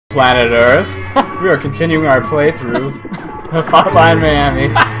Planet Earth. We are continuing our playthrough of Hotline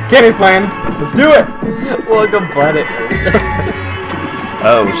Miami. Kenny's playing. Let's do it. Welcome, Planet Earth.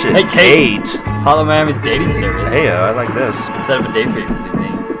 Oh shit. Hey, Kate. Kate. Hotline Miami's dating service. Hey, I like this. Set up a date for you this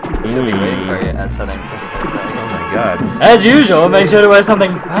evening. She'll be waiting for you at 7:53. Oh my god. As usual, make sure to wear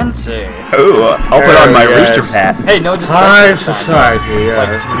something fancy. Oh, I'll put on my rooster hat. Hey, no discretion. High this time. society, yeah.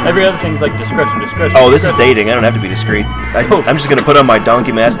 Like, every other thing's like discretion. Oh, this is dating. I don't have to be discreet. I'm just gonna put on my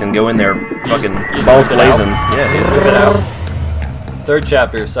donkey mask and go in there fucking just balls whip it blazing. out? Yeah. Whip it out. Third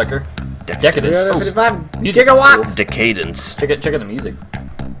chapter, sucker. Decadence. 355 Music's gigawatts. Decadence. Check it. Check out the music.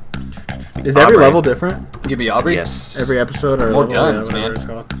 Is every Aubrey. level different? Give me Aubrey. Yes. Every episode or More level, guns, yeah, whatever man. it's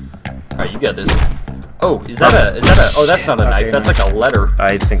called. All right, you got this. Oh, is that a? Oh, that's not a knife. Okay, That's nice. like a letter.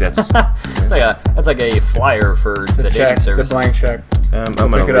 I think that's. That's like a flyer for the dating Check. It's a service. blank check. I'm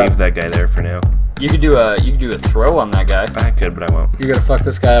gonna Pick it up. leave that guy there for now. You could do a throw on that guy. I could, but I won't. You gotta fuck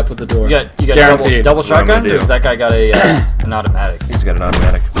this guy up with the door. You got Guaranteed. double That's what I'm shotgun, gonna or do. does that guy got a an automatic? He's got an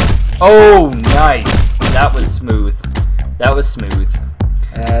automatic. Oh, nice. That was smooth. That was smooth.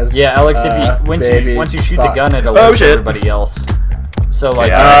 As Yeah, Alex, if you once you shoot the gun, it alerts shit. everybody else. So like,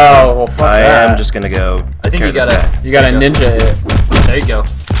 Yeah. Oh, well, fuck I that. am just gonna go. I think carry you this gotta. guy. You got a there you go. ninja hit. There you go.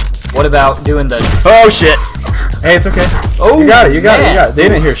 What about doing the? Oh shit! Hey, it's okay. Oh, You got it. You got it. man. You got it. They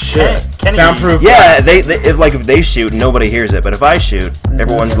didn't hear shit. Kenny. Soundproof. Yeah, if they shoot, nobody hears it. But if I shoot,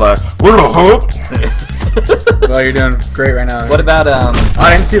 everyone's like, "What the fuck?" Well, you're doing great right now. What about I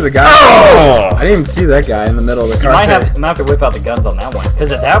didn't see the guy. Oh! I didn't even see that guy in the middle of the You car. might have to whip out the guns on that one,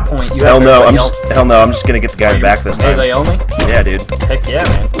 because at that point you Hell have no! everybody else. Hell no! I'm just gonna get the guy back this time. Melee only? Yeah, dude. Heck yeah,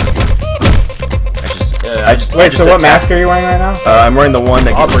 man. I just. Wait, so what mask are you wearing right now? I'm wearing the one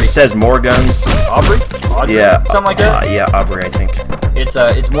that Aubrey. says more guns. Aubrey? Audrey? Yeah. Something like that? Yeah, Aubrey, I think. It's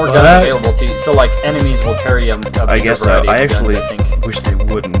more What? guns available to you. So like enemies will carry a I bigger guess so. variety I of guns, actually I think. wish they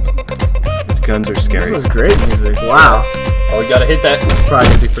wouldn't. These guns are scary. This is great music. Wow. Oh, we gotta hit that. Probably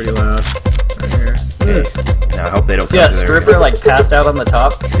gonna be pretty loud. Right here. Okay. Now, I hope they don't See that come through there. stripper like passed out on the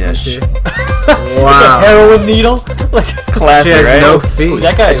top? Yeah, See? The Wow. heroin needle? Like, classic, She has right? no feet. ooh,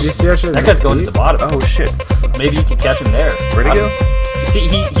 that guy's Did you see how she has that no guy's going to feet? the bottom. Oh shit! Maybe you could catch him there. Where'd he go? See,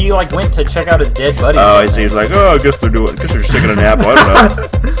 he like went to check out his dead buddies. Oh, I down see. there. He's like, oh, I guess they're taking a nap. I don't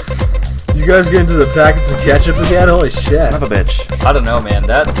know. You guys get into the packets of ketchup again? Holy shit. Son of a bitch. I don't know, man.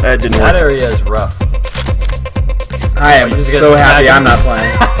 That didn't work. area is rough. I am You're just so gonna happy smack I'm him. not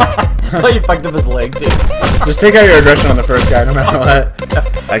playing. Oh, you fucked up his leg, dude. Just take out your aggression on the first guy, no matter what.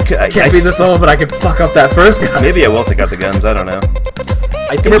 I Can't beat this level, but I can fuck up that first guy. Maybe I will take out the guns. I don't know.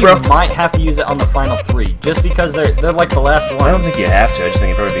 I think you might have to use it on the final 3, just because they're like the last one. I don't think you have to. I just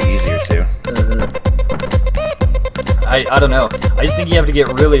think it'd probably be easier to. I don't know. I just think you have to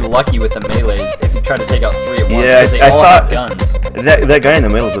get really lucky with the melees if you try to take out 3 at once. Yeah, because they I all thought- have guns. That guy in the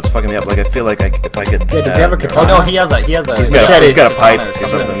middle is what's fucking me up. Like I feel like if I could. Yeah, does he have a Oh katana? no, he has a He's Machete. got a pipe katana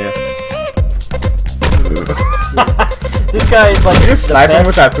or something. Yeah. This guy is like the Snipe him best.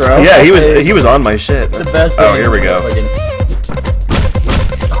 with that throw? Yeah, he was on my shit. The best. Oh, thing here we go.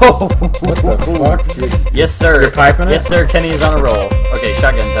 Oh, What the fuck? yes, sir. You're piping it? Yes, sir. Kenny is on a roll. Okay,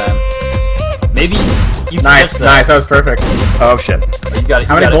 shotgun time. Maybe you can Nice, catch that. nice, that was perfect. Oh shit. Oh, you got it.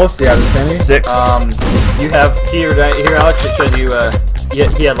 How you many got bullets do you have, Kenny? 6. You have. See right here, Alex. It shows you.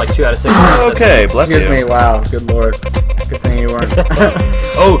 He had like 2 out of 6. Okay, bless Excuse you. me, wow, good lord. Good thing you weren't.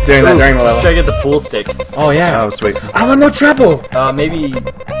 Oh, During the level. Try to get the pool stick. Oh yeah. Oh sweet. I want no trouble! Maybe.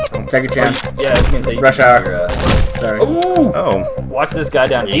 Jackie Chan. Yeah, I was gonna say. Rush you can hour. do Sorry. Ooh! Oh. Watch this guy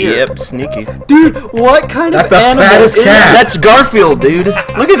down here. Yep, sneaky. Dude, what kind That's of the animal fattest is cat. That's Garfield, dude.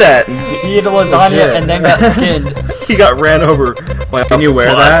 Look at that. He ate a lasagna Legit. and then got skinned. He got ran over by a Can you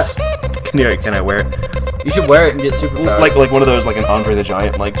wear bus. Can I wear it? You should wear it and get superpowers. Like one of those, like an Andre the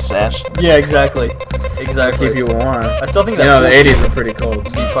Giant like sash. Yeah, exactly. Exactly. Keep you warm. I still think You that know, the pool 80s were pretty cold. would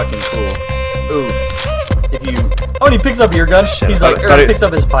be fucking cool. Ooh. If you. Oh, and he picks up your gun. Shit, He's I like, thought he he- picks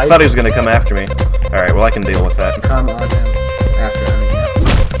up his I pipe. thought he was gonna come after me. All right, well I can deal with that. Come on him. After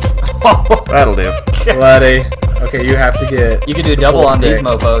him. That'll do. Bloody. Okay, you have to get... You can do double on these stick.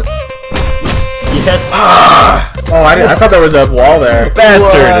 mofos. Yes. Oh, I thought there was a wall there.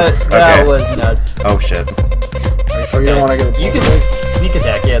 Bastard. What? That Okay. was nuts. Oh shit. Are you sure you don't want to get a You can sneak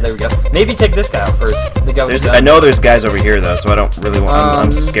attack. Yeah, there we go. Maybe take this guy out first. The guy with There's, the gun. I know there's guys over here though, so I don't really want.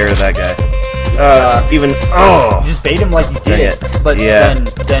 I'm scared of that guy. Even. Oh. Just bait him like you Dang did, it. but Yeah.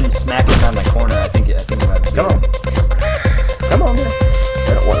 then smack him on the corner. I think you might be Come on. Come on, man.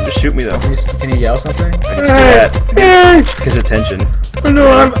 I don't want him to shoot me though. Can you yell something? I just do that. Get his attention. No,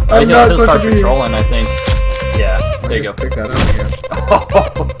 I'm He'll not start supposed to be... controlling, I think. Yeah, there you go. Pick that up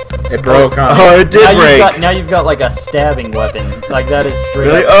again. It broke, huh? Oh, it did break. Now you've got like a stabbing weapon. Like that is straight.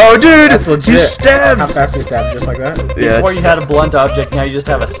 Really? Up. Oh, dude! That's legit. He stabs! How fast do you stab? Just like that? Yeah, Before you had a blunt object, now you just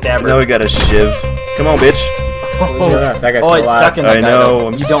have a stabber. Now we got a shiv. Come on, bitch. Oh, that guy's it's stuck in the I know.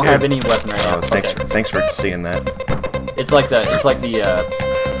 I'm You don't have scared. any weapon right now. Oh, thanks for seeing that. It's like the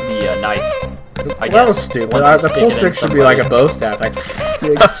knife. I That guess. was stupid. Once you The stick full it in stick should be like a somebody. bow staff. Like,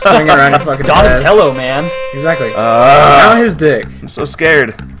 swing around your fucking head. Donatello, man. Exactly. Now his dick. I'm so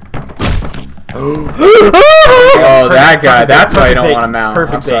scared. Oh, that guy. That's why you don't bait. want to mount.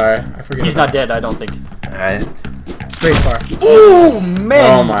 Perfect I'm sorry. bait. I forget. He's not dead, I don't think. Alright. Spacebar. Ooh,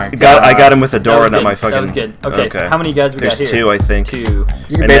 man. Oh my god. I got him with the door, That was not my good. fucking... That was good. Okay, how many guys we There's got here? 2, I think. 2. You can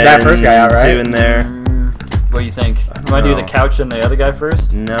And bait that then first guy out, right? 2 in there. What do you think? You want to do the know. couch and the other guy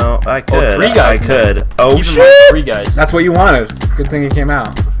first? No, I could. 3 guys I in there. could. Oh, Keep in shit! mind, 3 guys. That's what you wanted. Good thing he came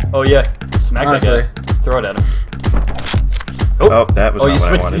out. Oh, yeah. Smack Honestly. that guy. Throw it at him. Oh, that was Oh, not you what I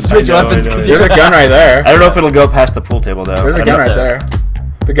switched- wanted. you switched I know, weapons I know, 'cause I know. There's a gun right there. I don't know if it'll go past the pool table though. There's a I gun don't- right there.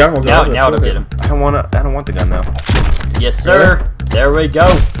 The gun will go. Now over the it'll filter. get him. I don't want the gun though. Yes, sir. There we go.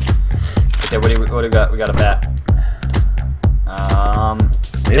 Okay, what do we got? We got a bat.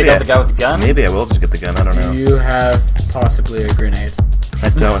 Take out the guy with the gun. Maybe I will just get the gun. I don't Do know. you have possibly a grenade? I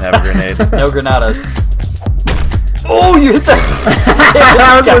don't have a grenade. No granadas. Oh, you hit that!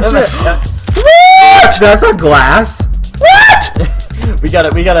 That was legit. What? That's a glass. we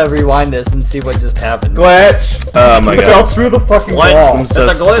gotta rewind this and see what just happened. Glitch. Oh my It fell god. through the fucking What? wall. I'm so,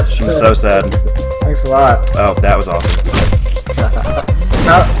 That's a glitch. I'm so sad. Thanks a lot. Oh, that was awesome.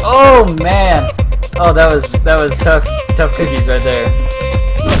 Oh man. Oh, that was tough cookies right there.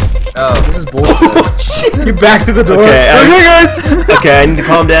 Oh, This is bullshit. You back to the door. Okay, Okay, guys. Okay, I need to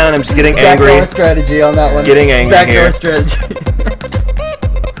calm down. I'm just getting angry. backdoor strategy on that one. Getting angry Backdoor here. strategy.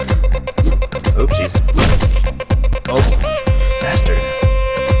 Oopsies. Oh, Bastard.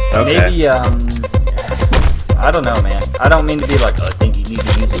 Okay. maybe I don't know, man. I don't mean to be like, oh, I think you need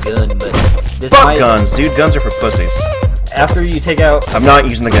to use a gun, but this Fuck might. guns, dude. Guns are for pussies. After you take out. I'm not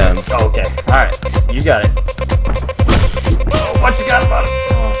using the gun. Oh, okay. All right. You got it. Oh, what's the guy on the bottom?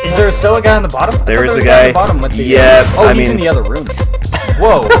 Is there still a guy on the bottom? I There thought is was a guy. on the bottom with the, Yeah, Oh, I he's mean- in the other room.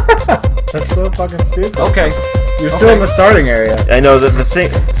 Whoa. That's so fucking stupid. Okay. You're still in the starting area. I know the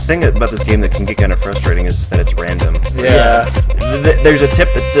thing about this game that can get kind of frustrating is that it's random. Yeah. There's a tip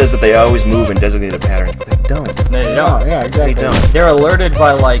that says that they always move in designated patterns, but they don't. No, they Oh, don't. yeah, They exactly. don't. They're alerted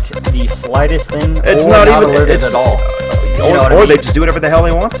by like the slightest thing. It's or not even alerted it's, at all. Or, You know what I or they mean? just do whatever the hell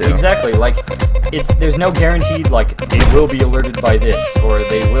they want to. Exactly. Like there's no guaranteed like they will be alerted by this or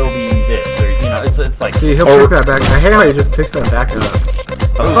they will be this or it's like. See, he'll Oh. pick that back. I hate how he just picks that back up.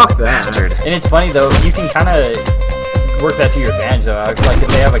 Oh, Fuck that. bastard. And it's funny though, you can kind of work that to your advantage though. It's like if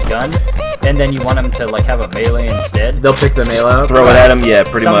they have a gun, and then you want them to like have a melee instead. They'll pick the melee up. Throw it at him, yeah,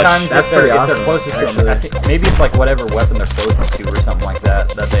 pretty Sometimes much. That's if they're, pretty if they're awesome, closest to actually. them, I think maybe it's like whatever weapon they're closest to or something like that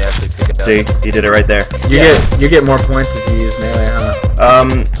that they actually pick it up. See, he did it right there. You get more points if you use melee, huh?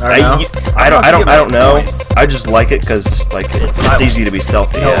 I don't know. points. I just like it because like it's silent. easy to be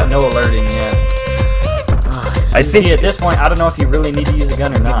stealthy. No, Yeah. no alerting. Yeah. I think See, at this point, I don't know if you really need to use a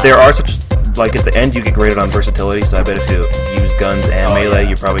gun or not. there are such like at the end you get graded on versatility. So I bet if you use guns and melee, yeah.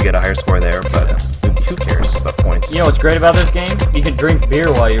 you probably get a higher score there. But who cares about points? You know what's great about this game? You can drink beer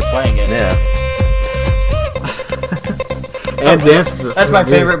while you're playing it. Yeah. And dance. To the That's my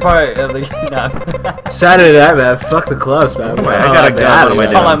favorite part of the game. No. Saturday night, man. Fuck the clubs, man. I got a gun. What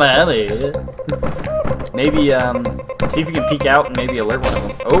am I All doing? on my alley. Maybe see if you can peek out and maybe alert one of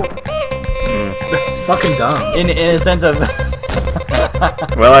them. Oh, It's fucking dumb. in a sense of.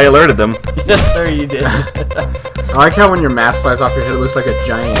 Well, I alerted them. Yes, sir, you did. I like how when your mask flies off your head, it looks like a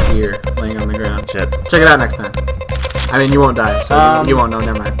giant ear laying on the ground. Shit. Check it out next time. I mean, you won't die, so you won't know.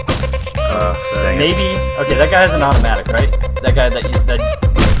 Never mind. Dang it. Maybe. Okay, that guy has an automatic, right? That guy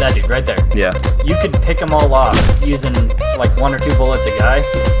that dude right there. Yeah. You could pick them all off using like 1 or 2 bullets a guy.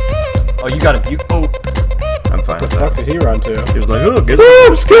 Oh, you got him. Oh, I'm fine with Fuck that. did he run to? He was like, oh,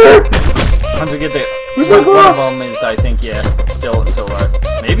 I'm scared. once we get there. Who's my One of boss? them is, I think, yeah, still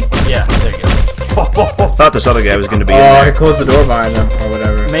maybe? Yeah, there you go. Thought this other guy was gonna be in Oh, he there. closed the door behind him, or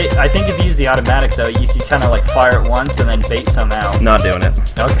whatever. I think if you use the automatic, though, you can kind of like fire it once and then bait some out. Not doing it.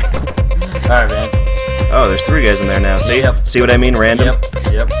 Okay. Alright, man. Oh, there's 3 guys in there now. See? Yep. See what I mean? Random.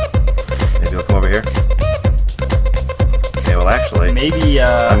 Yep. Maybe he'll come over here. Okay, well actually, Maybe,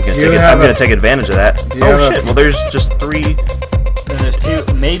 I'm Do you gonna have take a- advantage of that. you Oh have a- shit! Well, there's just 3. then there's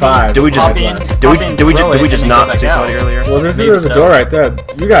 2, maybe. 5. Do we just Hop in, do we hop in, do we throw just, it, did we and just then not get see back somebody out. earlier? Well, Maybe there's a so. door right there.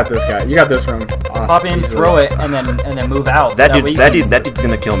 You got this guy. You got this from. Hop in, throw it, and then move out. That way dude's you that dude's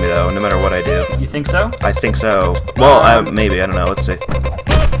gonna kill me though, no matter what I do. You think so? I think so. Well, maybe I don't know. Let's see.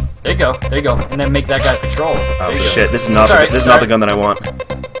 There you go. There you go. And then make that guy patrol. Oh shit! This is not the gun that I want.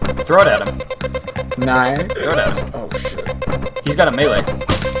 Throw it at him. Nine. Throw it at him. Oh shit. He's got a melee.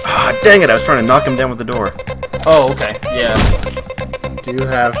 Ah, dang it! I was trying to knock him down with the door. Oh, okay. Yeah. Do you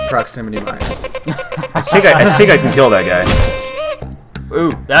have proximity mines? I think I can kill that guy.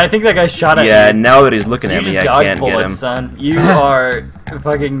 Ooh, I think that guy shot at Yeah, you. now that he's looking You at me, just I dodged can't bullets, get him. son. You are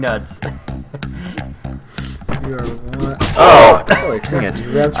fucking nuts. You are what? Oh! Holy Dang crap, it.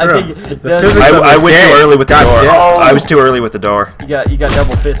 you ran I through. think The that's- physics of I this went game. too early with the door. damn. Oh. I was too early with the door. You got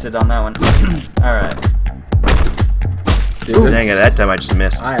double fisted on that one. All right. Dude, this- Dang it! That time I just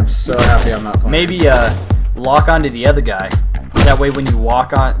missed. I am so happy I'm not playing. Maybe lock onto the other guy. That way, when you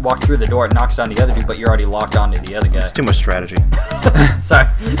walk through the door, it knocks down the other dude, but you're already locked onto the other guy. It's too much strategy.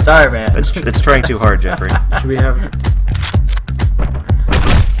 Sorry, man. It's trying too hard, Jeffrey. Should we have...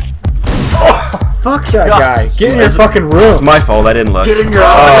 Fuck that God. guy. Get in your It's- fucking room. It's my fault. I didn't look. Get in your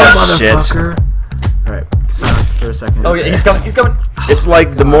Oh shit! motherfucker. Alright, silence for a second. Oh yeah, he's coming. He's coming. It's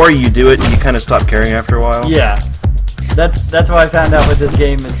like the more you do it, you kind of stop caring after a while. Yeah, that's what I found out with this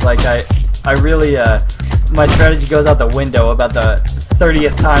game. Is like I really my strategy goes out the window about the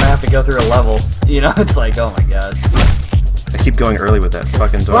 30th time I have to go through a level. You know, it's like, oh my god. I keep going early with that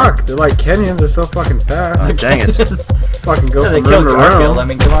fucking door. Fuck, they're like Kenyans, they're so fucking fast. Dang it! Fucking go They from killed room to Garfield. I room.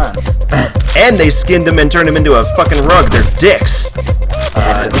 mean, come on. And they skinned him and turned him into a fucking rug. They're dicks.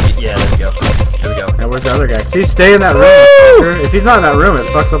 Yeah, there we go. There we go. Now where's the other guy? See, stay in that room. motherfucker. If he's not in that room, it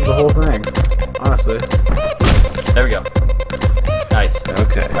fucks up the whole thing. Honestly. There we go. Nice.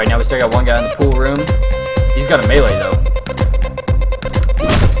 Okay. All right, now we still got one guy in the pool room. He's got a melee though.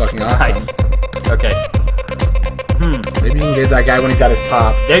 That's fucking awesome. Nice. Okay. Maybe you can get that guy when he's at his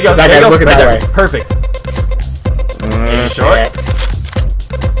top. There you go. That there you guy's go. looking Right that there. way. Perfect. Short.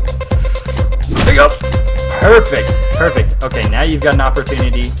 There you go. Perfect. Perfect. Okay, now you've got an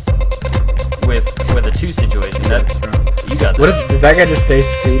opportunity with a 2 situation. That's you got What this. does that guy just stay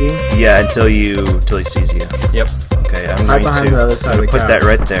seating? Yeah, until he sees you. Yep. Okay, I'm Hide going behind to the other side I'm of gonna the put that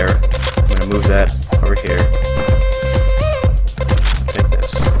couch. right there. I'm gonna move that over here. Take this.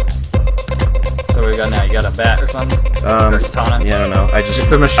 So what we got now? You got a bat or something? Or a katana? Yeah, I don't know.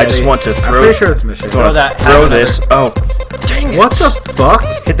 It's a machete. I just want to I'm throw. pretty sure it's a machete. I want to that, throw have this. Oh, dang it! What the fuck?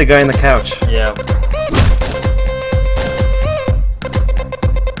 Hit the guy in the couch. Yeah.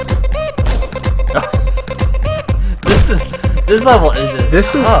 This level is just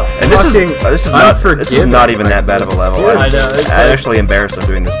This is tough. And this is fucking this is not even that bad of a level. Seriously. I know, it's I'm like- actually embarrassed of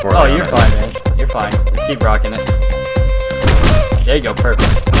doing this poorly. Oh, on you're it. fine, man. You're fine. Just keep rocking it. There you go.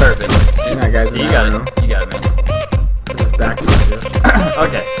 Perfect. Perfect. Yeah, guys in You that got room. it. You got it, man. Put his back towards you.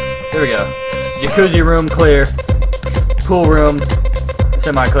 Okay. Here we go. Jacuzzi room clear. Pool room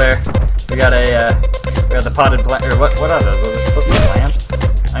semi clear. We got the potted plant. Or what are those? Are those supposed to be lamps?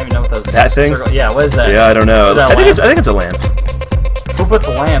 I don't even know what those. That thing? Yeah. What is that? Yeah, I don't know. Is that a I think lamp? it's a lamp. Who puts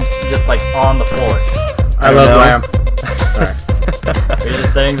lamps just like on the floor? I don't love know. lamb. Sorry. Are you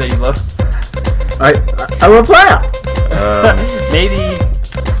just saying that you love? I love lamb. Maybe.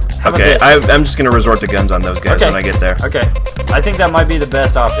 How about Okay, this? I'm just gonna resort to guns on those guys Okay. when I get there. Okay. I think that might be the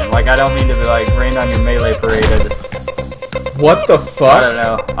best option. Like, I don't mean to be like rain on your melee parade. What the I fuck? don't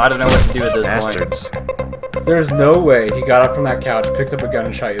know. I don't know what to do at this Bastards. There's no way he got up from that couch, picked up a gun,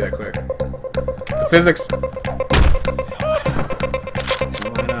 and shot you that quick. It's the physics.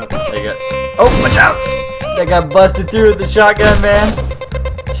 There you go. Oh, watch out! That got busted through with the shotgun, man.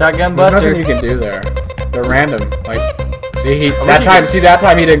 Shotgun There's buster. nothing you can do there. They're random. Like, see, wish that you time. could- See, that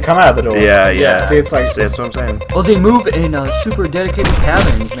time he didn't come out of the door. Yeah, Yeah. yeah. See, it's like See, that's what I'm saying. Well, they move in super dedicated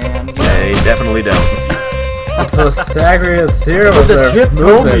patterns, man. You know? They definitely don't. the Pythagorean theorem But of the their tip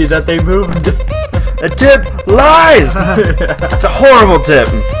told me movements. that they moved. The tip lies. It's a horrible tip.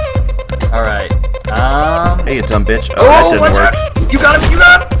 All right. Hey, you dumb bitch. Oh, Oh, that didn't watch work. out! You got him! You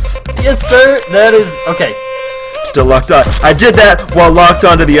got him! Yes, sir. That is okay. Still locked on. I did that while locked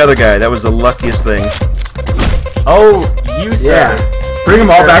onto the other guy. That was the luckiest thing. Oh, you sir. Yeah. Bring them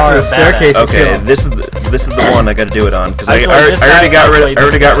all Sir back are to a the staircase. badass. and kill Okay, 'em. this is the one I got to do it on because I Isolate this guy, already got isolate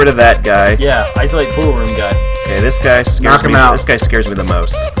this guy. rid of that guy. Yeah, isolate pool room guy. Okay, this guy scares Knock him me. out. This guy scares me the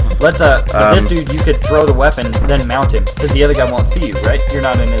most. Let's with this dude, you could throw the weapon, then mount him, because the other guy won't see you, right? You're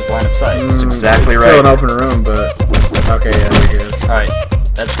not in his line of sight. That's exactly It's right. still an open room, but okay, yeah, you're good. All right,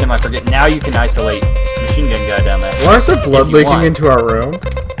 that's him. I forget. Now you can isolate the machine gun guy down there. Why is there blood If you leaking want. into our room?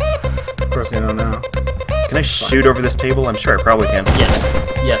 Of course, you don't know. Can I shoot over this table? I'm sure I probably can. Yes,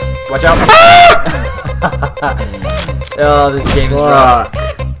 yes. Watch out. Oh, this game is rough.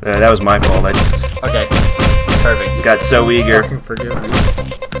 Fuck. That was my fault. I just Okay, perfect. got so eager. Fucking forgive me.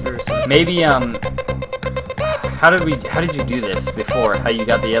 Seriously. Maybe How did you do this before? How you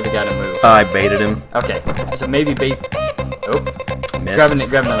got the other guy to move? I baited him. Okay, so maybe bait. Oh, Missed.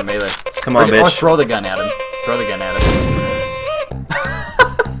 grab another melee. Come on, Or bitch. throw the gun at him. Throw the gun at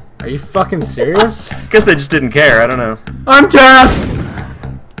him. Are you fucking serious? Guess they just didn't care. I don't know. I'm deaf.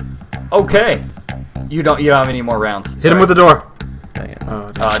 Okay. You don't have any more rounds. Hit him with the door. Dang it. Oh,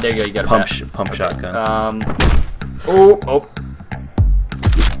 There you go. You got a Pump bat. pump shotgun. Oh.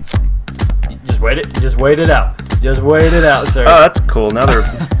 Just wait it. Just wait it out. Just wait it out, sir. Oh, that's cool. Now they're.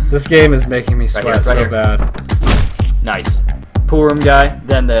 this game is making me sweat here, so here. bad. Nice. Pool room guy,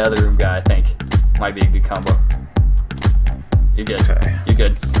 then the other room guy. I think might be a good combo. You're good. Okay. You're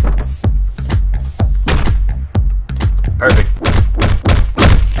good. Perfect.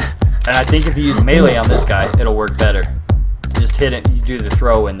 And I think if you use melee on this guy, it'll work better. You just hit it. You do the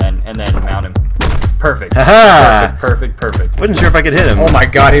throw and then mount him. Perfect. Haha! Perfect. Wasn't sure if I could hit him. Oh my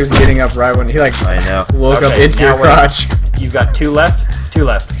god, he was getting up right when he like I know. woke up Okay, into your now wait. crotch. You've got 2 left. 2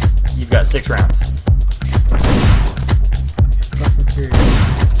 left. You've got 6 rounds. Fucking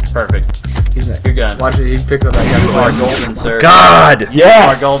serious. Perfect. He's like, You're good. watch it. He picks up that guy. You are golden, sir. God!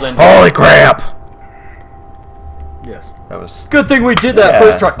 Yes! You are golden. Holy crap! Yes. That was. Good thing we did that Yeah.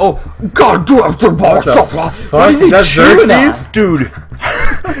 first try. Oh, God, do it for What the fuck? What is he Is that chewing on? Xerxes? Dude!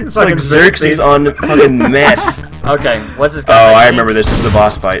 It's like Fucking Xerxes on fucking meth. Okay, what's this Oh, guy? I remember this. This is the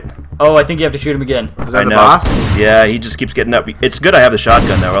boss fight. Oh, I think you have to shoot him again. Is that I the know. boss? Yeah, he just keeps getting up. It's good I have the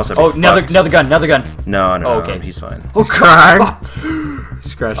shotgun though, or else I'd be Oh, another fucked. gun. No, Oh, okay. he's fine. Oh, Crying.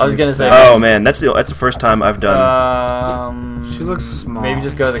 Scratching I was gonna his say- sack. Oh man, that's the first time I've done. She looks small. Maybe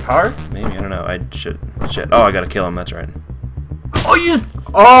just go to the car. Maybe I don't know. I should. Shit. Oh, I gotta kill him. That's right. Oh, you!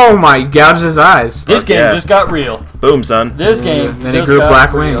 Oh my, gouged his eyes. This Fuck game yeah. just got real. Boom, son. This game. Then he just grew got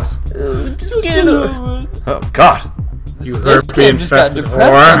black real. wings. Oh God. You This herpy game just got infested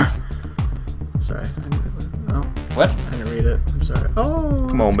depressing. whore. Sorry. Oh, What? I didn't read it. I'm sorry. Oh,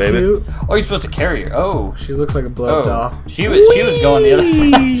 Come on, it's baby. cute. Oh, you're supposed to carry her. Oh. She looks like a blow-up doll. She was going the other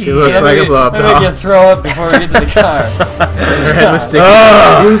way. She looks like a blow-up Let me doll. get throw up before we get to the car. Her head was sticking.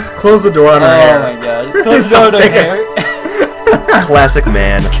 Ugh. You close the door on her Oh hair. my god. Close the door to Stop hair. Classic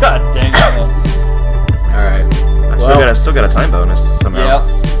man. God dang it. Alright. I still got a time bonus somehow.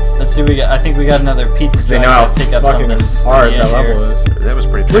 Yep. Let's see. I think we got another pizza. They so I know how gotta pick up fucking something. hard at the that end here. level is. That was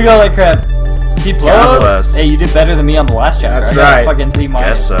pretty. Look at all that crap. C plus. plus. Hey, you did better than me on the last chapter. That's I got a right. fucking C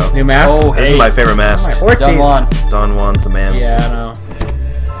minus. Guess so. New mask? Oh, This hey. is my favorite mask. Don Juan. Don Juan's the man. Yeah, I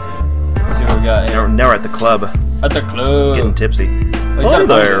know. Let's see what we got here. Now we're at the club, At the club. getting tipsy. Oh, he's got Hi a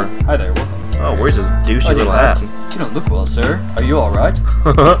there. Hi there. Welcome. Oh, where's his douchey Oh, little yeah. hat? You don't look well, sir. Are you alright?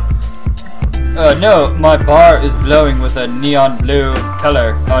 No, my bar is glowing with a neon blue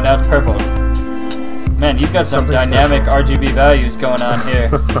color. Oh, now it's purple. Man, you've got some Something dynamic RGB values going on here.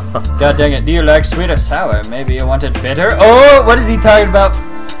 God dang it. Do you like sweet or sour? Maybe you want it bitter? Oh, what is he talking about?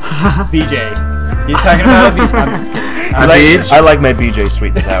 BJ. He's talking about a BJ. I'm just kidding. I like my BJ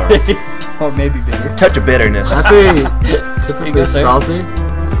sweet and sour. Or maybe bitter. Touch of bitterness. Happy, Here typically you go, sir. salty.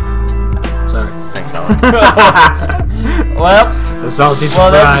 Sorry. Thanks, Alex. Well, A salty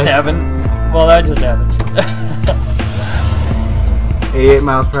well, that surprise. just happened. Well, that just happened. 88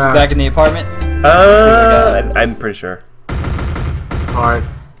 miles per hour. Back in the apartment. I'm pretty sure. Hard.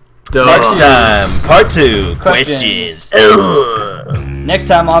 Next time, part 2. Questions. Questions. Ugh. Next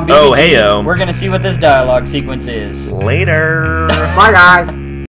time on BBG, Oh, hey-o. we're gonna see what this dialogue sequence is. Later. Bye, guys.